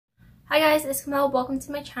Hi guys, it's Kamel. Welcome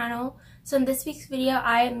to my channel. So in this week's video,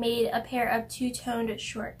 I made a pair of two-toned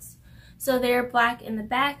shorts. So they're black in the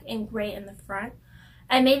back and gray in the front.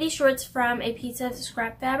 I made these shorts from a piece of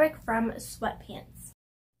scrap fabric from Sweatpants.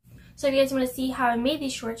 So if you guys want to see how I made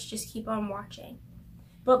these shorts, just keep on watching.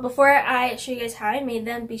 But before I show you guys how I made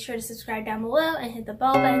them, be sure to subscribe down below and hit the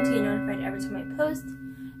bell button to get notified every time I post.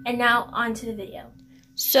 And now on to the video.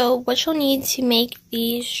 So what you'll need to make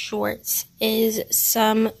these shorts is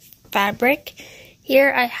some fabric.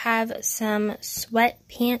 Here I have some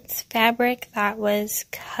Sweatpants fabric that was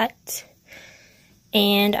cut,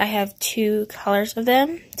 and I have two colors of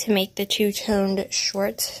them to make the two-toned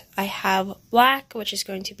shorts. I have black, which is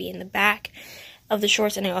going to be in the back of the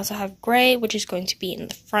shorts, and I also have gray, which is going to be in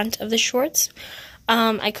the front of the shorts.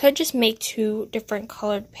 I could just make two different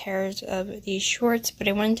colored pairs of these shorts, but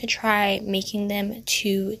I wanted to try making them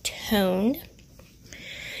two-toned.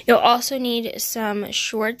 You'll also need some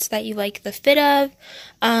shorts that you like the fit of.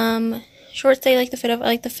 Shorts that you like the fit of. I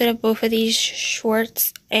like the fit of both of these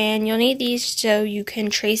shorts. And you'll need these so you can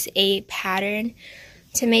trace a pattern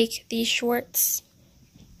to make these shorts.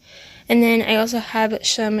 And then I also have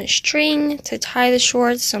some string to tie the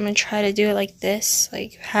shorts. So I'm going to try to do it like this.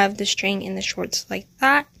 Like have the string in the shorts like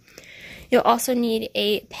that. You'll also need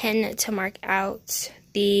a pen to mark out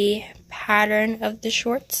the pattern of the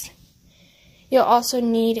shorts. You'll also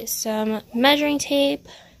need some measuring tape.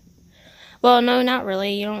 Well, no, not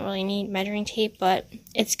really. You don't really need measuring tape, but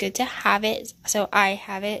it's good to have it. So I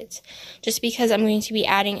have it just because I'm going to be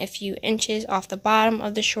adding a few inches off the bottom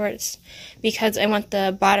of the shorts because I want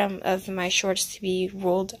the bottom of my shorts to be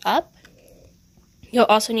rolled up. You'll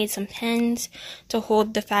also need some pins to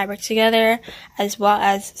hold the fabric together, as well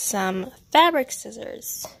as some fabric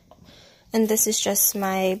scissors. And this is just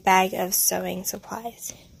my bag of sewing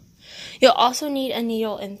supplies. You'll also need a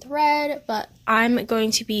needle and thread, but I'm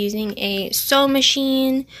going to be using a sewing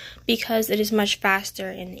machine because it is much faster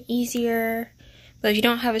and easier. But if you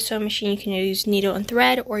don't have a sewing machine, you can use needle and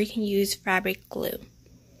thread, or you can use fabric glue.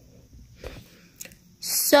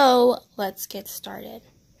 So let's get started.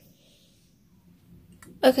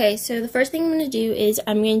 Okay, so the first thing I'm going to do is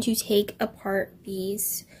I'm going to take apart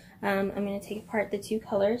these. I'm going to take apart the two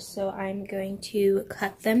colors, so I'm going to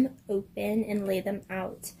cut them open and lay them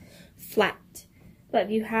out flat. But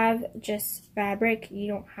if you have just fabric, you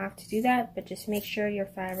don't have to do that, but just make sure your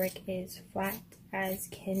fabric is flat as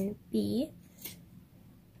can be.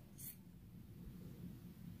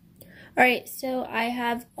 Alright, so I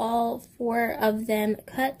have all four of them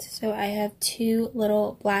cut. So I have two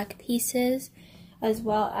little black pieces as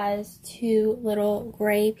well as two little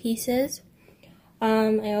gray pieces.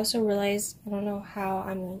 I also realized I don't know how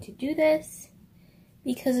I'm going to do this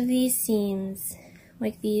because of these seams,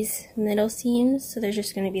 like these middle seams. So there's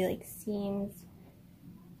just going to be like seams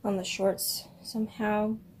on the shorts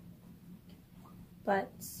somehow.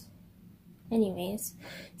 But anyways,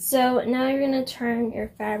 so now you're going to turn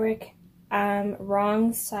your fabric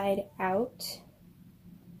wrong side out,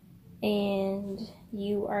 and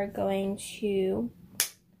you are going to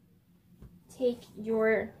take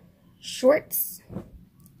your shorts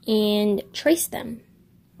and trace them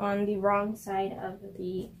on the wrong side of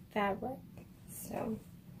the fabric.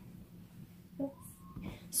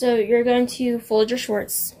 So you're going to fold your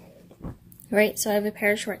shorts, right? So I have a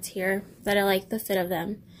pair of shorts here that I like the fit of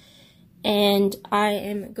them, and I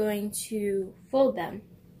am going to fold them.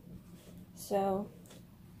 So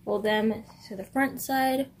fold them to the front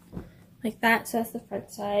side like that. So that's the front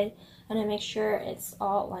side, and I make sure it's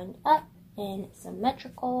all lined up and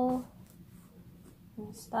symmetrical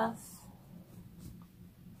and stuff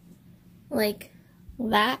like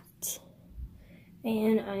that.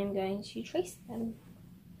 And I'm going to trace them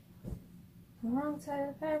on the wrong side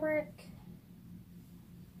of the fabric.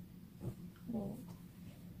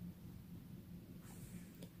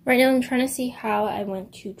 Right now I'm trying to see how I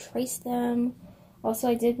want to trace them. Also,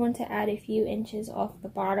 I did want to add a few inches off the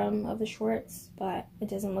bottom of the shorts, but it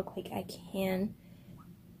doesn't look like I can.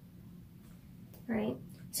 Right,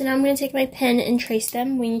 so now I'm going to take my pen and trace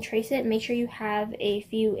them. When you trace it, make sure you have a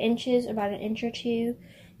few inches, about an inch or two.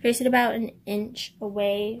 Trace it about an inch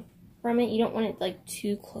away from it. You don't want it like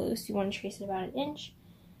too close. You want to trace it about an inch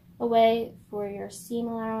away for your seam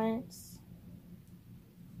allowance.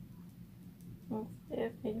 Let's see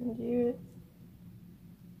if I can do it.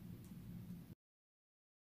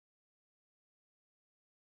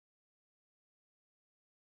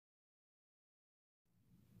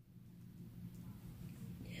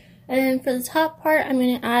 And then for the top part, I'm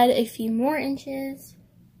going to add a few more inches.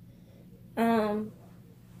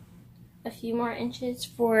 A few more inches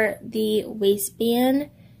for the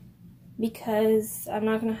waistband because I'm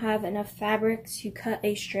not going to have enough fabric to cut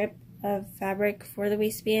a strip of fabric for the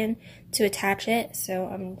waistband to attach it, so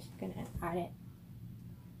I'm just going to add it.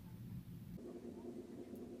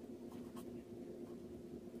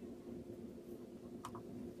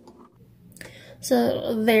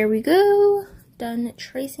 So there we go, done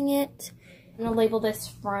tracing it. I'm going to label this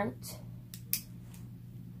front.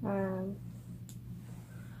 I'm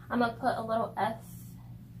going to put a little F,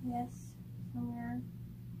 somewhere.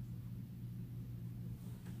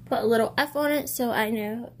 Put a little F on it so I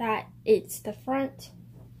know that it's the front.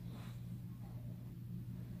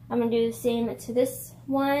 I'm going to do the same to this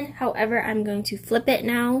one. However, I'm going to flip it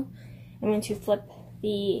now. I'm going to flip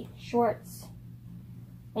the shorts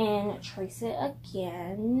and trace it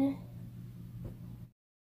again.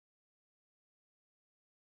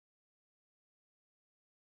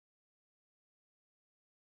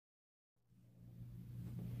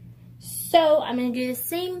 So I'm going to do the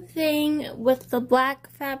same thing with the black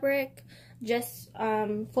fabric, just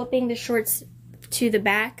flipping the shorts to the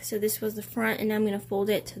back. So this was the front, and I'm going to fold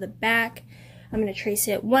it to the back. I'm going to trace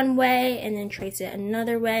it one way and then trace it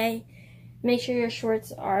another way. Make sure your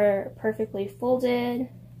shorts are perfectly folded.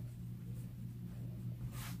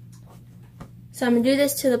 So I'm going to do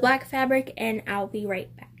this to the black fabric, and I'll be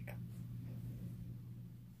right back.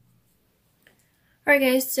 Alright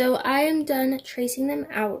guys, so I am done tracing them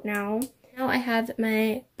out now. Now I have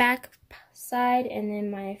my back side and then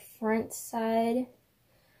my front side.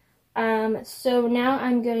 So now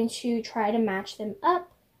I'm going to try to match them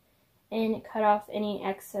up and cut off any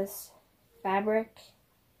excess fabric,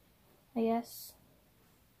 I guess.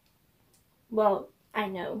 Well, I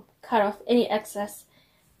know, cut off any excess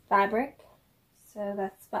fabric. So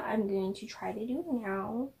that's what I'm going to try to do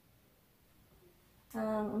now.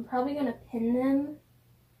 I'm probably going to pin them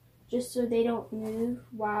just so they don't move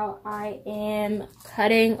while I am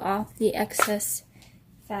cutting off the excess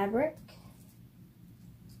fabric.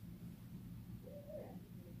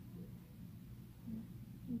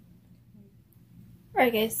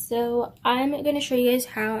 Alright guys, so I'm going to show you guys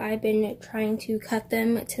how I've been trying to cut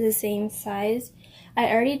them to the same size. I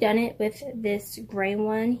already done it with this gray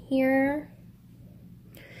one here.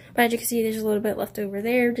 But as you can see, there's a little bit left over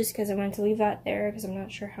there just because I wanted to leave that there because I'm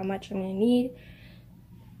not sure how much I'm going to need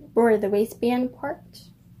for the waistband part.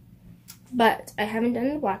 But I haven't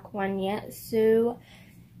done the black one yet, so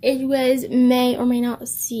it was may or may not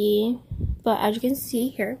see, but as you can see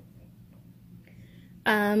here,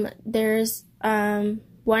 there's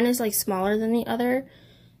one is like smaller than the other,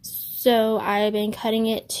 so I've been cutting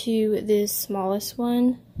it to the smallest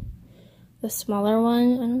one, the smaller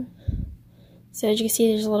one. So as you can see,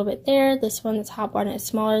 there's a little bit there. This one, the top one, is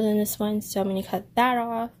smaller than this one, so I'm going to cut that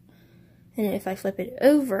off. And if I flip it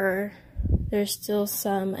over, there's still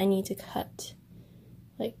some I need to cut,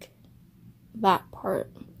 like that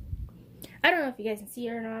part. I don't know if you guys can see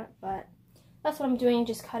it or not, but that's what I'm doing,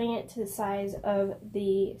 just cutting it to the size of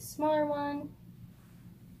the smaller one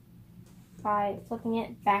by flipping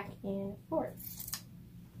it back and forth.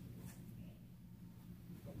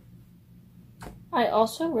 I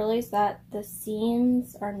also realized that the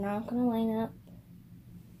seams are not going to line up,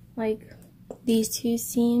 like these two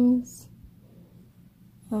seams.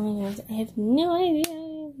 Oh my goodness, I have no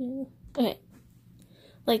idea. Okay,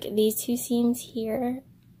 like these two seams here,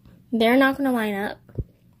 they're not going to line up,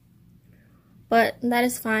 but that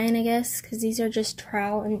is fine, I guess, because these are just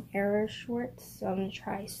trial and error shorts. So I'm going to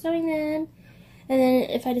try sewing them, and then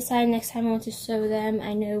if I decide next time I want to sew them,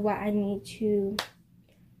 I know what I need to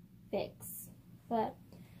fix. But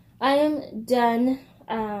I am done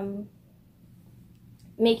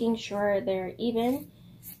making sure they're even,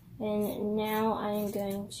 and now I am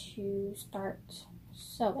going to start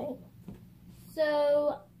sewing.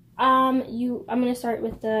 So I'm going to start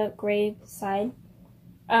with the gray side,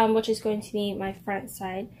 which is going to be my front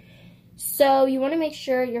side. So you want to make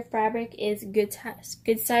sure your fabric is good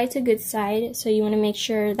side to good side. So you want to make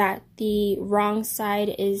sure that the wrong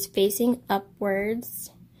side is facing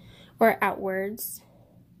upwards or outwards.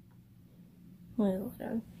 So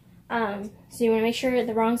you want to make sure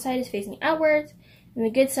the wrong side is facing outwards and the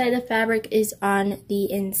good side of the fabric is on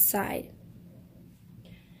the inside.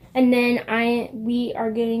 And then we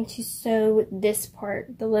are going to sew this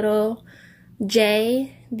part, the little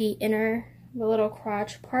J, the little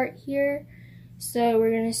crotch part here. So we're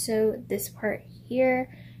going to sew this part here.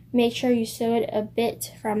 Make sure you sew it a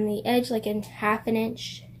bit from the edge, like in half an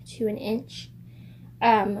inch to an inch.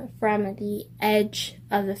 From the edge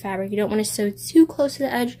of the fabric. You don't want to sew too close to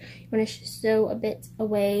the edge. You want to sew a bit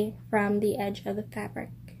away from the edge of the fabric.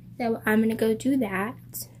 So I'm going to go do that.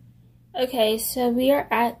 Okay, so we are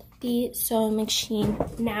at the sewing machine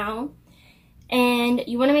now. And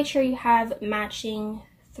you want to make sure you have matching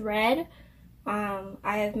thread. I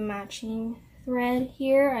have matching thread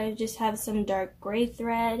here. I just have some dark gray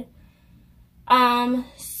thread.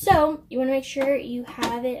 So you want to make sure you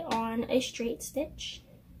have it on a straight stitch.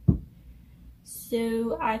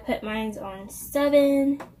 So I put mine on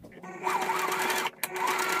 7.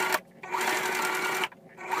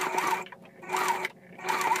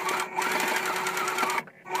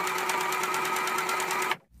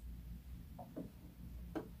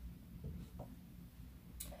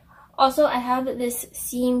 Also, I have this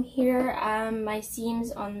seam here. My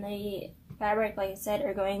seams on the fabric, like I said,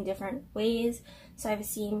 are going different ways. So I have a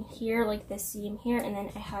seam here, like this seam here, and then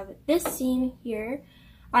I have this seam here.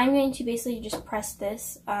 I'm going to basically just press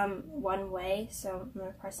this one way, so I'm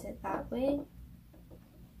going to press it that way.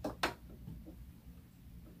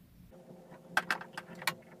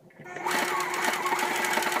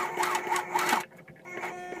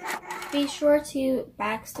 Be sure to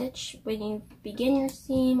backstitch when you begin your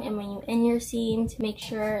seam and when you end your seam to make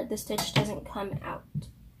sure the stitch doesn't come out.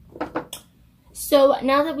 So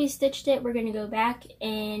now that we stitched it, we're going to go back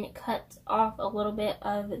and cut off a little bit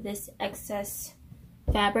of this excess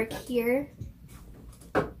fabric here.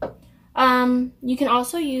 You can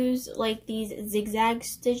also use like these zigzag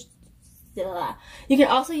stitch. You can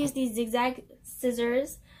also use these zigzag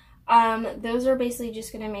scissors. Those are basically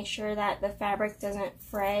just going to make sure that the fabric doesn't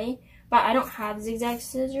fray. But I don't have zigzag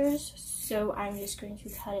scissors, so I'm just going to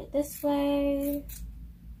cut it this way.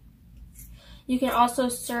 You can also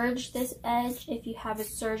serge this edge if you have a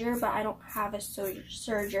serger, but I don't have a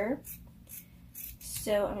serger.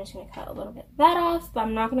 So I'm just going to cut a little bit of that off, but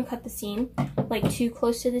I'm not going to cut the seam, like too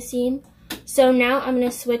close to the seam. So now I'm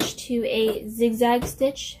going to switch to a zigzag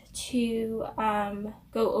stitch to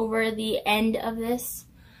go over the end of this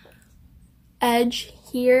edge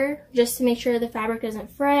here, just to make sure the fabric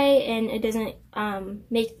doesn't fray and it doesn't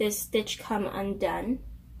make this stitch come undone.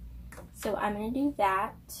 So I'm going to do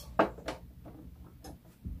that.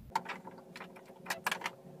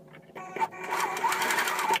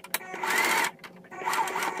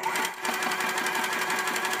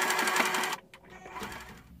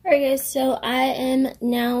 Alright guys, so I am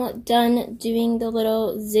now done doing the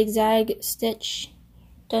little zigzag stitch,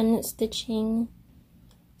 done stitching.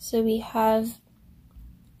 So we have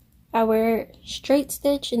our straight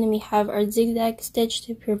stitch and then we have our zigzag stitch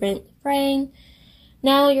to prevent fraying.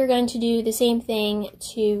 Now you're going to do the same thing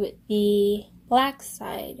to the black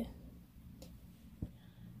side.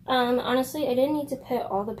 Honestly, I didn't need to put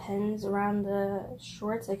all the pins around the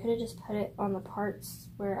shorts. I could have just put it on the parts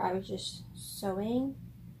where I was just sewing.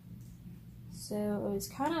 So it was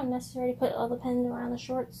kind of unnecessary to put all the pins around the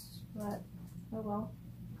shorts, but oh well.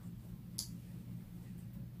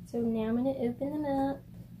 So now I'm going to open them up.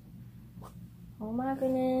 Oh my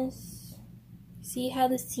goodness. See how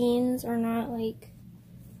the seams are not like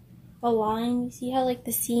aligned? You see how like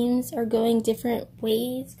the seams are going different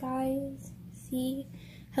ways, guys? See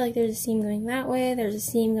how like there's a seam going that way, there's a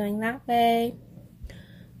seam going that way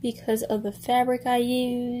because of the fabric I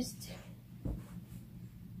used.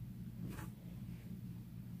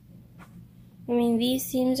 I mean, these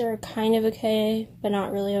seams are kind of okay, but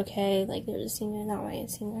not really okay. Like, there's a seam going that way, a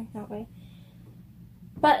seam going that way.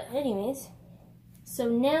 But, anyways, so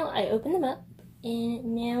now I open them up,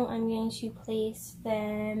 and now I'm going to place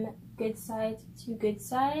them good side to good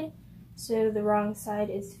side. So the wrong side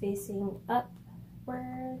is facing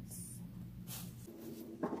upwards.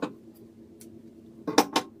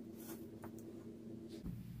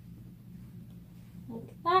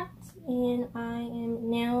 Like that. And I am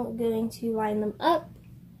now going to line them up.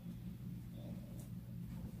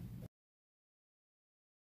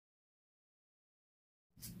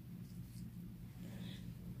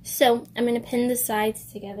 So I'm going to pin the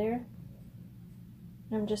sides together.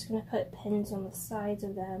 I'm just going to put pins on the sides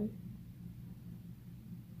of them.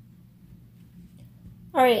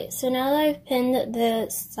 Alright, so now that I've pinned the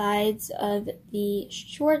sides of the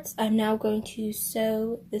shorts, I'm now going to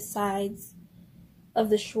sew the sides of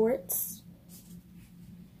the shorts.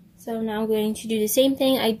 So now I'm going to do the same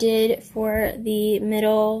thing I did for the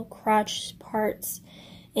middle crotch parts,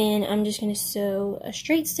 and I'm just going to sew a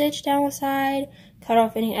straight stitch down the side, cut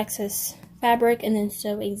off any excess fabric, and then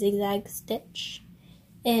sew a zigzag stitch.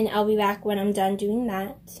 And I'll be back when I'm done doing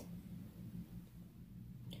that.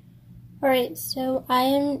 Alright, so I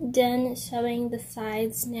am done sewing the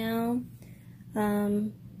sides now.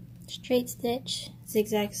 Straight stitch,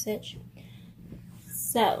 zigzag stitch.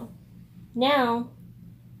 So, now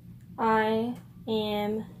I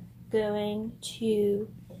am going to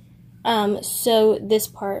sew this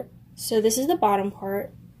part. So this is the bottom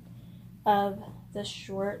part of the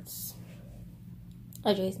shorts.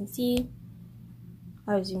 as you guys can see.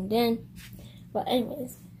 I was zoomed in. But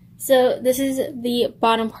anyways, so this is the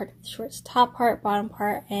bottom part of the shorts. Top part, bottom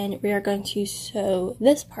part, and we are going to sew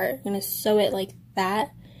this part. I'm going to sew it like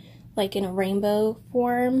that, like in a rainbow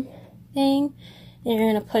form thing. And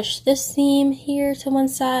you're going to push this seam here to one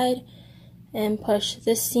side and push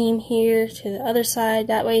this seam here to the other side.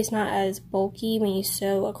 That way it's not as bulky when you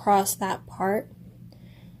sew across that part.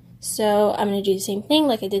 So I'm going to do the same thing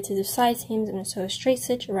like I did to the side seams. I'm going to sew a straight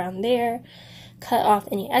stitch around there, cut off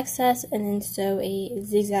any excess, and then sew a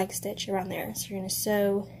zigzag stitch around there. So you're going to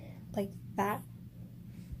sew like that.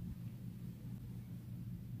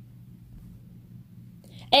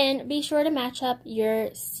 And be sure to match up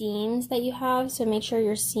your seams that you have. So make sure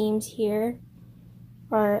your seams here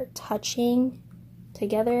are touching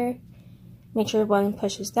together. Make sure one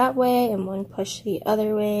pushes that way and one pushes the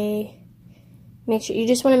other way. Make sure, you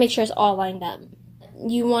just want to make sure it's all lined up.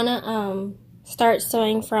 You want to start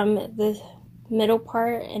sewing from the middle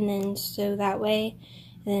part and then sew that way,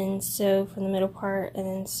 and then sew from the middle part and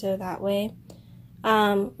then sew that way.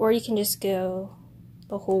 Or you can just go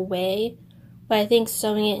the whole way. But I think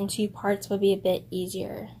sewing it in two parts will be a bit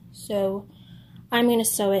easier. So I'm going to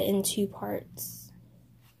sew it in two parts.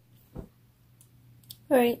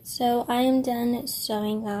 Alright, so I am done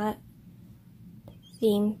sewing that.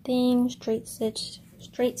 Same thing, straight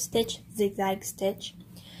stitch, zigzag stitch.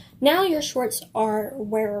 Now your shorts are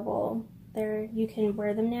wearable. You can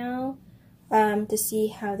wear them now to see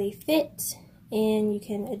how they fit, and you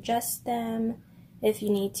can adjust them if you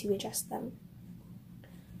need to adjust them.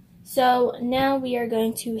 So now we are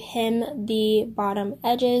going to hem the bottom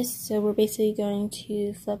edges. So we're basically going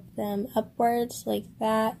to flip them upwards like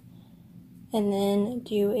that, and then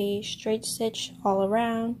do a straight stitch all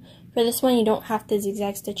around. For this one, you don't have to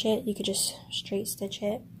zigzag stitch it. You could just straight stitch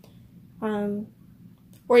it.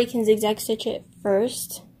 Or you can zigzag stitch it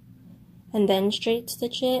first and then straight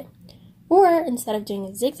stitch it. Or instead of doing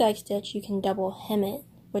a zigzag stitch, you can double hem it,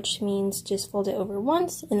 which means just fold it over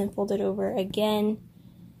once and then fold it over again,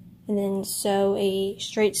 and then sew a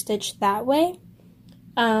straight stitch that way.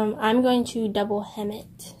 I'm going to double hem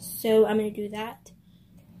it, so I'm going to do that.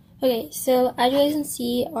 Okay, so as you guys can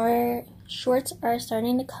see, our shorts are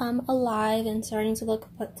starting to come alive and starting to look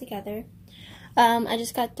put together. I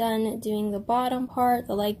just got done doing the bottom part,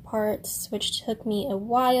 the leg parts, which took me a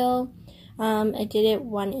while. I did it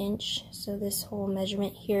 1 inch, so this whole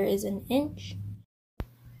measurement here is an inch.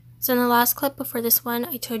 So in the last clip before this one,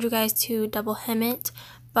 I told you guys to double hem it,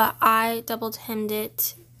 but I double hemmed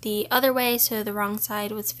it the other way, so the wrong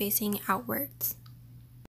side was facing outwards.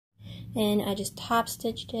 And I just top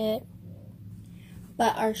stitched it.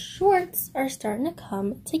 But our shorts are starting to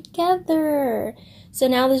come together. So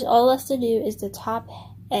now there's all left to do is the top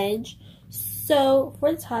edge. So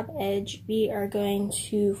for the top edge, we are going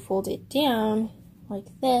to fold it down like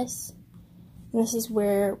this. And this is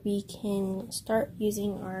where we can start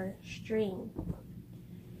using our string.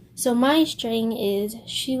 So my string is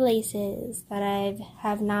shoelaces that I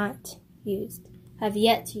have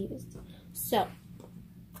yet to use. So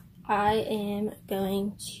I am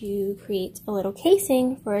going to create a little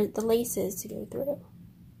casing for the laces to go through.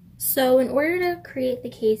 So in order to create the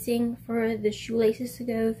casing for the shoelaces to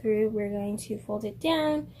go through, we're going to fold it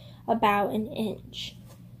down about 1 inch.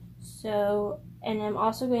 So, and I'm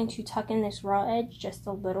also going to tuck in this raw edge just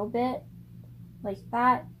a little bit, like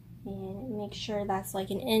that, and make sure that's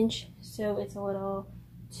like 1 inch, so it's a little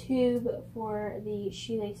tube for the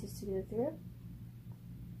shoelaces to go through.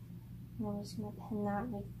 I'm just going to pin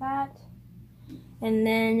that like that. And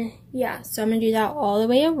then, yeah, so I'm going to do that all the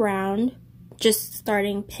way around, just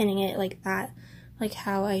starting pinning it like that, like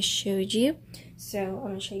how I showed you. So I'm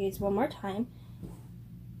going to show you guys one more time.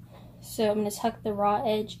 So I'm going to tuck the raw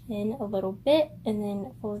edge in a little bit and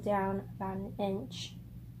then fold down about 1 inch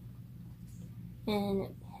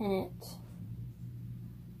and pin it.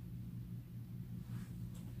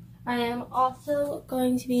 I am also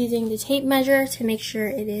going to be using the tape measure to make sure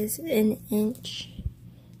it is 1 inch.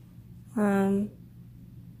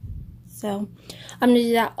 So I'm going to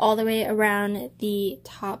do that all the way around the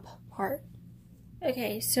top part.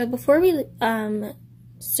 Okay, so before we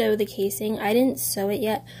sew the casing, I didn't sew it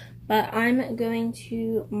yet, but I'm going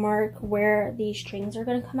to mark where the strings are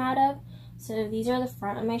going to come out of. So these are the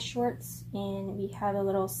front of my shorts, and we have a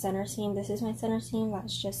little center seam. This is my center seam.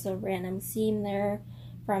 That's just a random seam there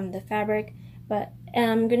from the fabric, but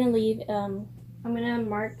I'm going to leave, I'm going to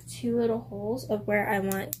mark 2 little holes of where I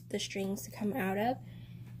want the strings to come out of.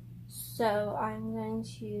 So I'm going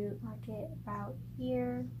to mark it about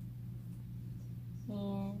here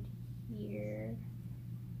and here.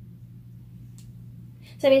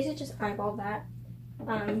 So basically just eyeball that.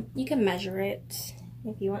 You can measure it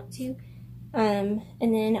if you want to. And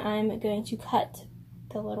then I'm going to cut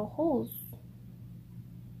the little holes.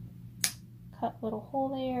 Cut a little hole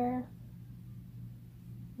there.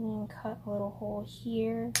 And cut a little hole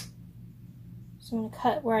here. So I'm going to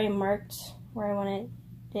cut where I marked where I wanted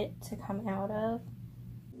it to come out of.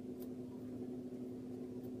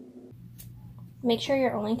 Make sure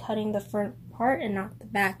you're only cutting the front part and not the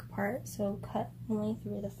back part. So cut only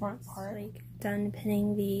through the front part. Like done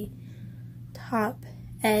pinning the top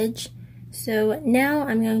edge. So now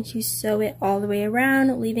I'm going to sew it all the way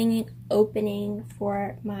around, leaving an opening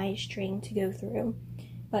for my string to go through.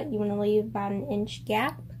 But you want to leave about an inch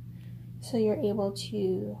gap so you're able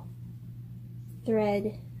to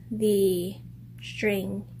thread the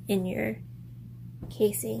string in your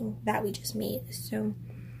casing that we just made. So I'm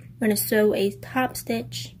going to sew a top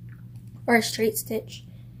stitch or a straight stitch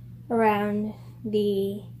around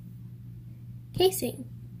the casing,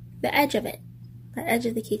 the edge of it, the edge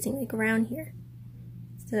of the casing, like around here.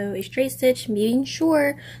 So a straight stitch, being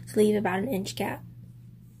sure to leave about an inch gap.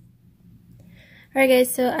 Alright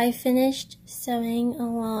guys, so I finished sewing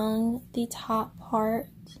along the top part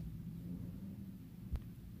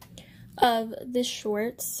of the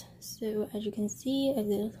shorts. So as you can see, I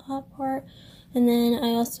did the top part, and then I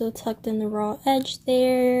also tucked in the raw edge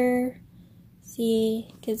there. See,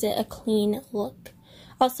 gives it a clean look.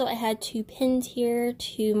 Also, I had 2 pins here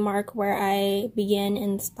to mark where I begin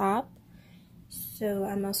and stop. So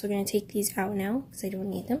I'm also going to take these out now because I don't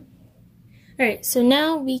need them. Alright, so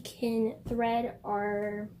now we can thread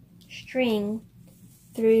our string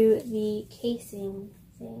through the casing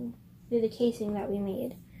that we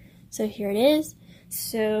made. So here it is.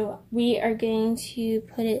 So we are going to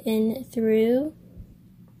put it in through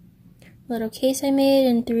the little case I made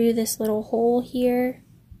and through this little hole here.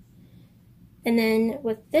 And then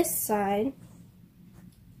with this side,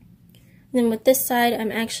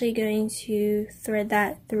 I'm actually going to thread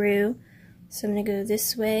that through. So I'm going to go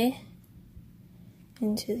this way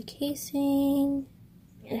into the casing.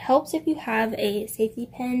 It helps if you have a safety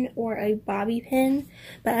pin or a bobby pin,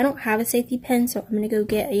 but I don't have a safety pin, so I'm going to go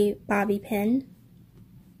get a bobby pin.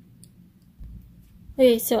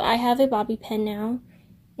 Okay, so I have a bobby pin now,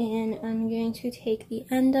 and I'm going to take the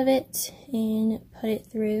end of it and put it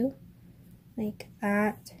through like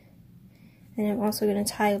that. And I'm also going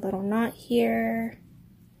to tie a little knot here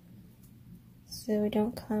so it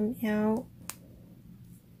don't come out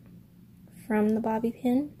from the bobby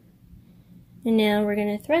pin. And now we're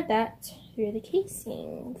going to thread that through the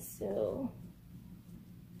casing. So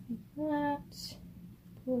like that,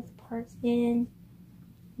 both parts in.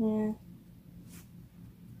 Yeah.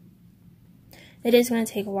 It is going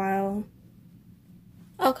to take a while.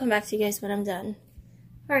 I'll come back to you guys when I'm done.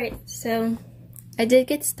 Alright, so I did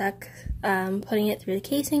get stuck putting it through the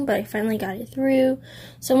casing, but I finally got it through.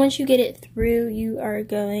 So once you get it through, you are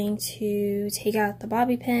going to take out the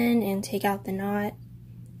bobby pin and take out the knot.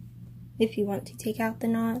 If you want to take out the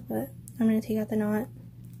knot, but I'm going to take out the knot.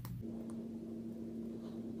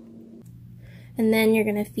 And then you're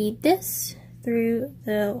going to feed this through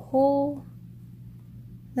the hole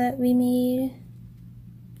that we made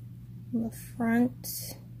in the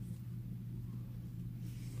front,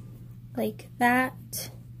 like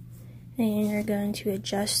that. And you're going to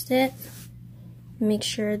adjust it, make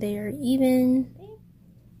sure they are even.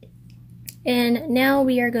 And now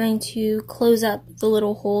we are going to close up the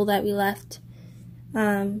little hole that we left.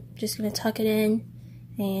 Just going to tuck it in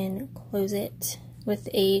and close it with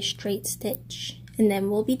a straight stitch, and then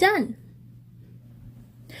we'll be done.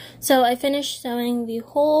 So I finished sewing the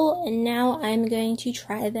hole, and now I'm going to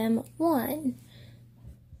try them on.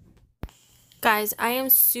 Guys, I am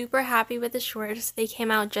super happy with the shorts. They came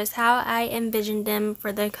out just how I envisioned them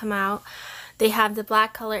for them to come out. They have the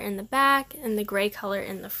black color in the back and the gray color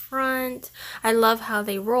in the front. I love how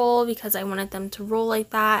they roll because I wanted them to roll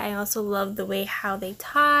like that. I also love the way how they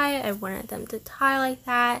tie. I wanted them to tie like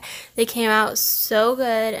that. They came out so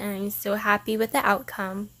good, and I'm so happy with the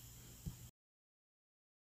outcome.